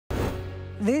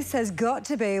This has got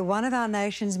to be one of our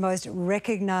nation's most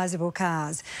recognisable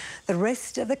cars. The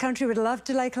rest of the country would love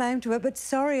to lay claim to it, but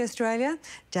sorry, Australia.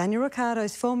 Daniel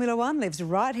Ricciardo's Formula One lives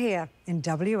right here in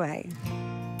WA.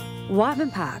 Whiteman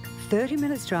Park, 30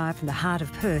 minutes drive from the heart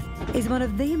of Perth, is one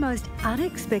of the most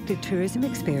unexpected tourism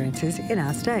experiences in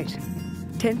our state.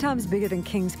 10 times bigger than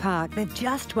Kings Park, they've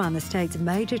just won the state's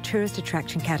major tourist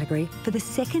attraction category for the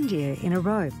second year in a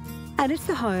row. And it's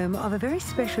the home of a very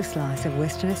special slice of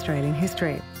Western Australian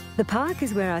history. The park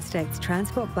is where our state's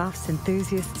transport buffs,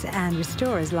 enthusiasts and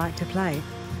restorers like to play,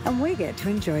 and we get to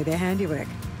enjoy their handiwork.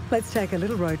 Let's take a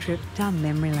little road trip down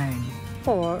memory lane.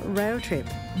 Or rail trip.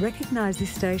 Recognise this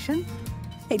station?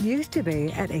 It used to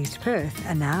be at East Perth,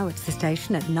 and now it's the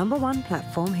station at number 1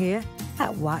 platform here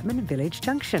at Whiteman Village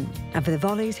Junction. And for the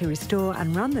volleys who restore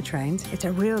and run the trains, it's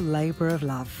a real labour of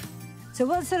love. So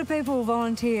what sort of people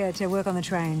volunteer to work on the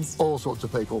trains? All sorts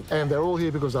of people, and they're all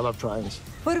here because they love trains.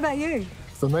 What about you?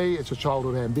 For me, it's a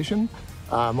childhood ambition.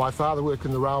 My father worked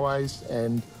in the railways,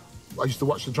 and I used to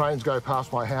watch the trains go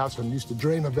past my house and used to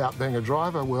dream about being a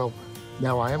driver. Well,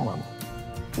 now I am one.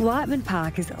 Whiteman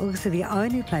Park is also the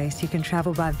only place you can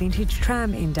travel by vintage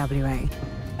tram in WA.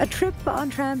 A trip on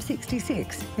tram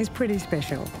 66 is pretty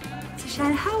special. So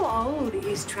Shane, how old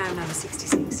is tram number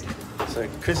 66? So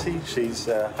Chrissy, she's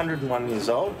 101 years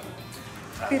old.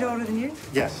 A bit older than you?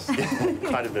 Yes,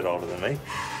 quite a bit older than me.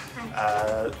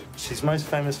 She's most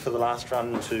famous for the last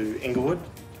run to Inglewood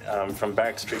from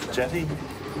Barrack Street Jetty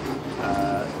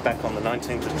back on the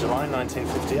 19th of July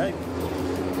 1958,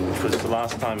 which was the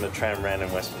last time a tram ran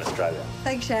in Western Australia.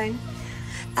 Thanks, Shane.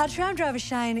 Our tram driver,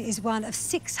 Shane, is one of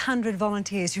 600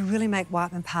 volunteers who really make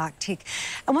Whiteman Park tick.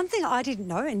 And one thing I didn't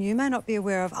know, and you may not be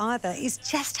aware of either, is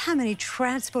just how many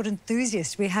transport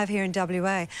enthusiasts we have here in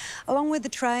WA. Along with the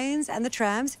trains and the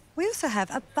trams, we also have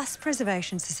a bus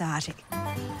preservation society.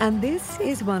 And this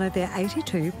is one of their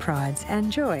 82 prides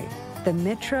and joy, the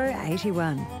Metro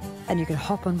 81. And you can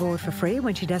hop on board for free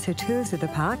when she does her tours of the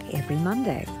park every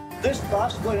Monday. This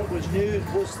bus, when it was new,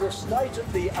 was the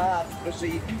state-of-the-art,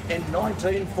 Chrissy, in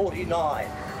 1949.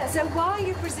 So why are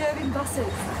you preserving buses?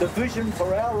 The vision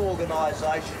for our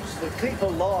organisation is to keep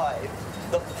alive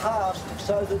the past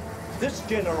so that this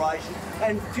generation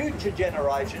and future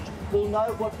generations will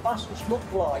know what buses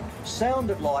looked like,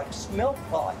 sounded like, smelt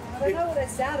like. I don't know what they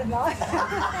sounded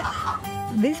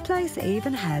like. This place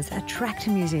even has a tractor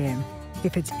museum.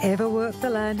 If it's ever worked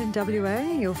the land in WA,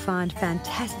 you'll find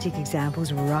fantastic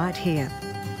examples right here,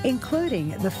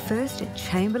 including the first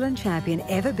Chamberlain champion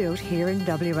ever built here in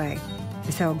WA.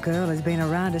 This old girl has been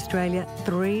around Australia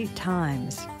 3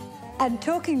 times. And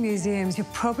talking museums, you're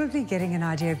probably getting an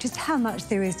idea of just how much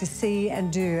there is to see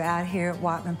and do out here at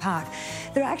Whiteman Park.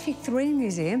 There are actually 3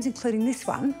 museums, including this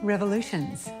one,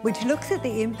 Revolutions, which looks at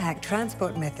the impact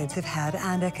transport methods have had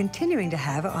and are continuing to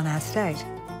have on our state.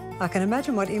 I can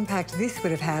imagine what impact this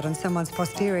would have had on someone's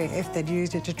posterior if they'd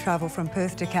used it to travel from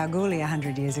Perth to Kalgoorlie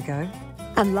 100 years ago.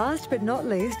 And last but not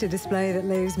least, a display that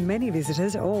leaves many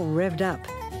visitors all revved up.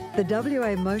 The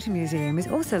WA Motor Museum is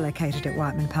also located at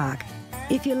Whiteman Park.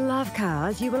 If you love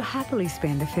cars, you will happily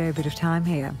spend a fair bit of time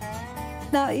here.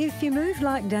 Now, if you move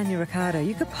like Daniel Ricciardo,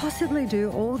 you could possibly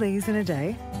do all these in a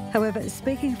day. However,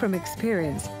 speaking from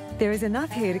experience, there is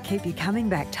enough here to keep you coming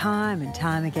back time and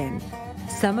time again.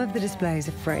 Some of the displays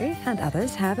are free and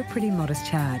others have a pretty modest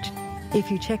charge.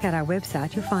 If you check out our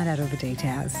website, you'll find out all the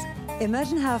details.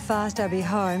 Imagine how fast I'd be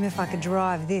home if I could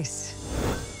drive this.